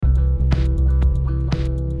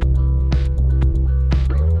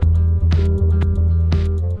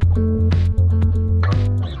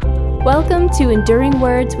Welcome to Enduring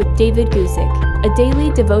Words with David Guzik, a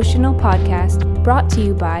daily devotional podcast brought to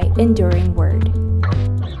you by Enduring Word.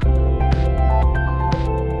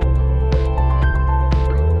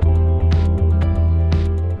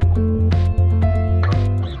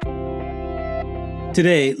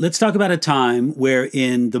 Today, let's talk about a time where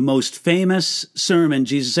in the most famous sermon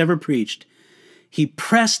Jesus ever preached, he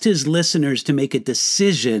pressed his listeners to make a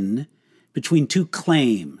decision between two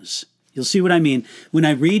claims. You'll see what I mean when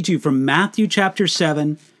I read to you from Matthew chapter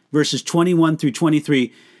 7, verses 21 through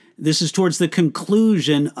 23. This is towards the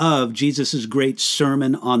conclusion of Jesus' great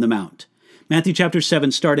Sermon on the Mount. Matthew chapter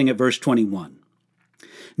 7, starting at verse 21.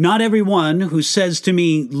 Not everyone who says to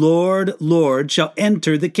me, Lord, Lord, shall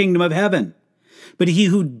enter the kingdom of heaven, but he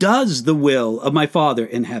who does the will of my Father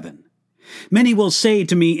in heaven. Many will say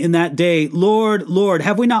to me in that day, Lord, Lord,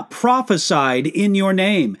 have we not prophesied in your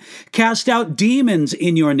name, cast out demons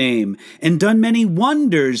in your name, and done many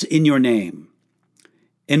wonders in your name?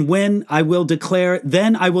 And then I will declare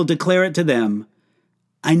it to them,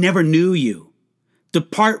 I never knew you.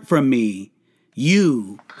 Depart from me,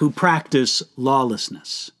 you who practice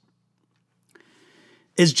lawlessness.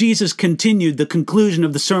 As Jesus continued the conclusion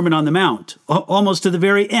of the Sermon on the Mount, almost to the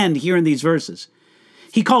very end here in these verses,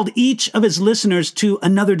 he called each of his listeners to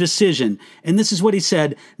another decision. And this is what he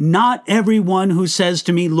said, not everyone who says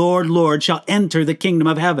to me, Lord, Lord, shall enter the kingdom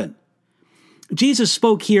of heaven. Jesus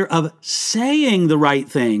spoke here of saying the right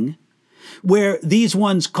thing, where these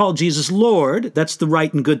ones called Jesus Lord. That's the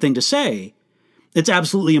right and good thing to say. It's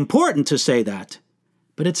absolutely important to say that,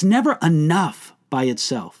 but it's never enough by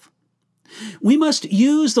itself. We must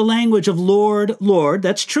use the language of Lord, Lord.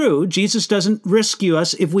 That's true. Jesus doesn't rescue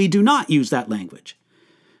us if we do not use that language.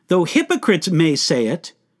 Though hypocrites may say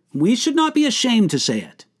it, we should not be ashamed to say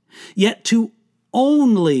it. Yet to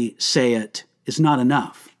only say it is not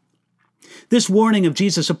enough. This warning of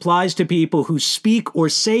Jesus applies to people who speak or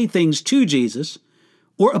say things to Jesus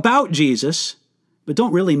or about Jesus, but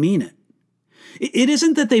don't really mean it. It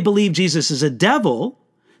isn't that they believe Jesus is a devil.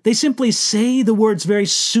 They simply say the words very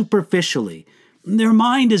superficially. Their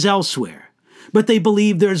mind is elsewhere, but they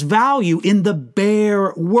believe there's value in the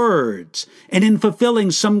bare words and in fulfilling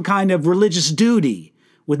some kind of religious duty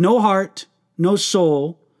with no heart, no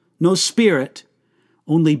soul, no spirit,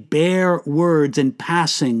 only bare words and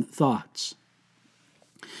passing thoughts.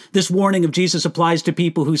 This warning of Jesus applies to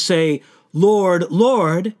people who say, Lord,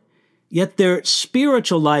 Lord, yet their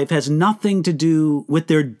spiritual life has nothing to do with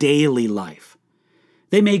their daily life.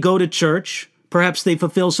 They may go to church, perhaps they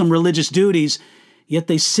fulfill some religious duties, yet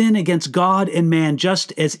they sin against God and man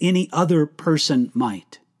just as any other person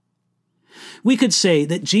might. We could say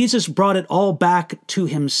that Jesus brought it all back to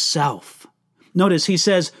himself. Notice he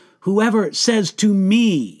says, whoever says to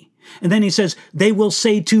me, and then he says, they will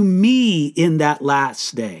say to me in that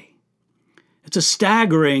last day. It's a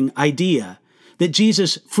staggering idea that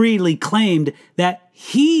Jesus freely claimed that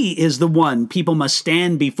he is the one people must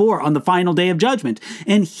stand before on the final day of judgment,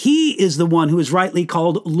 and he is the one who is rightly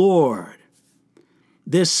called Lord.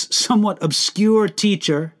 This somewhat obscure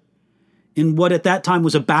teacher, in what at that time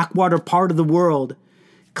was a backwater part of the world,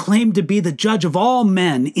 claimed to be the judge of all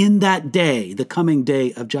men in that day, the coming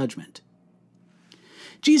day of judgment.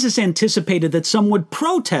 Jesus anticipated that some would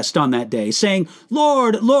protest on that day, saying,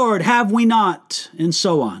 Lord, Lord, have we not? And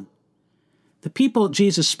so on. The people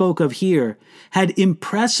Jesus spoke of here had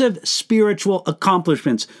impressive spiritual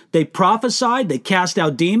accomplishments. They prophesied, they cast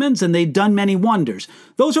out demons, and they'd done many wonders.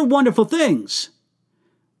 Those are wonderful things.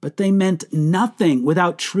 But they meant nothing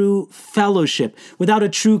without true fellowship, without a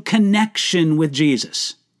true connection with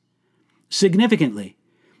Jesus. Significantly,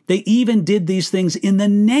 they even did these things in the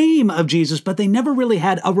name of Jesus, but they never really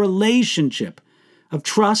had a relationship of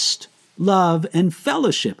trust, love, and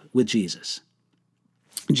fellowship with Jesus.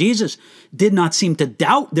 Jesus did not seem to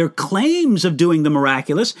doubt their claims of doing the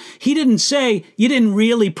miraculous. He didn't say, you didn't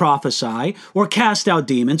really prophesy or cast out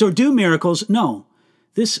demons or do miracles. No,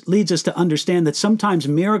 this leads us to understand that sometimes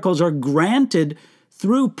miracles are granted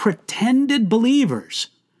through pretended believers,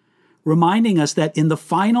 reminding us that in the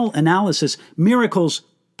final analysis, miracles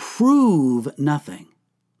prove nothing.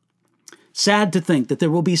 Sad to think that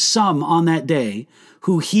there will be some on that day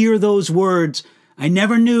who hear those words, I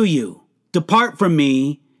never knew you. Depart from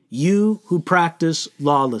me, you who practice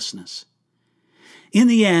lawlessness. In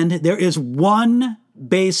the end, there is one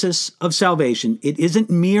basis of salvation. It isn't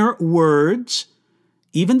mere words,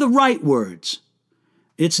 even the right words.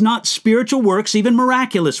 It's not spiritual works, even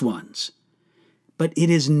miraculous ones. But it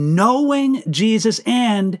is knowing Jesus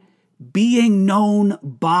and being known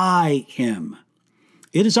by him.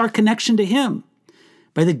 It is our connection to him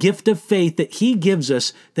by the gift of faith that he gives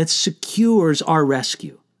us that secures our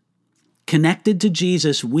rescue. connected to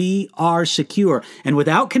Jesus, we are secure. And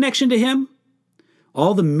without connection to him,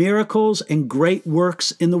 all the miracles and great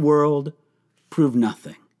works in the world prove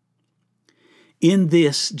nothing. In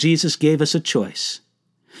this, Jesus gave us a choice.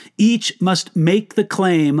 Each must make the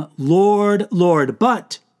claim, Lord, Lord,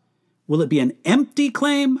 but will it be an empty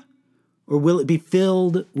claim or will it be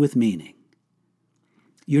filled with meaning?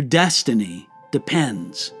 Your destiny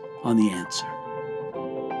depends on the answer.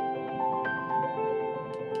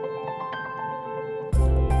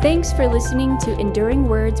 Thanks for listening to Enduring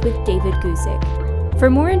Words with David Guzik. For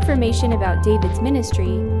more information about David's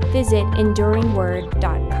ministry, visit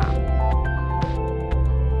enduringword.com.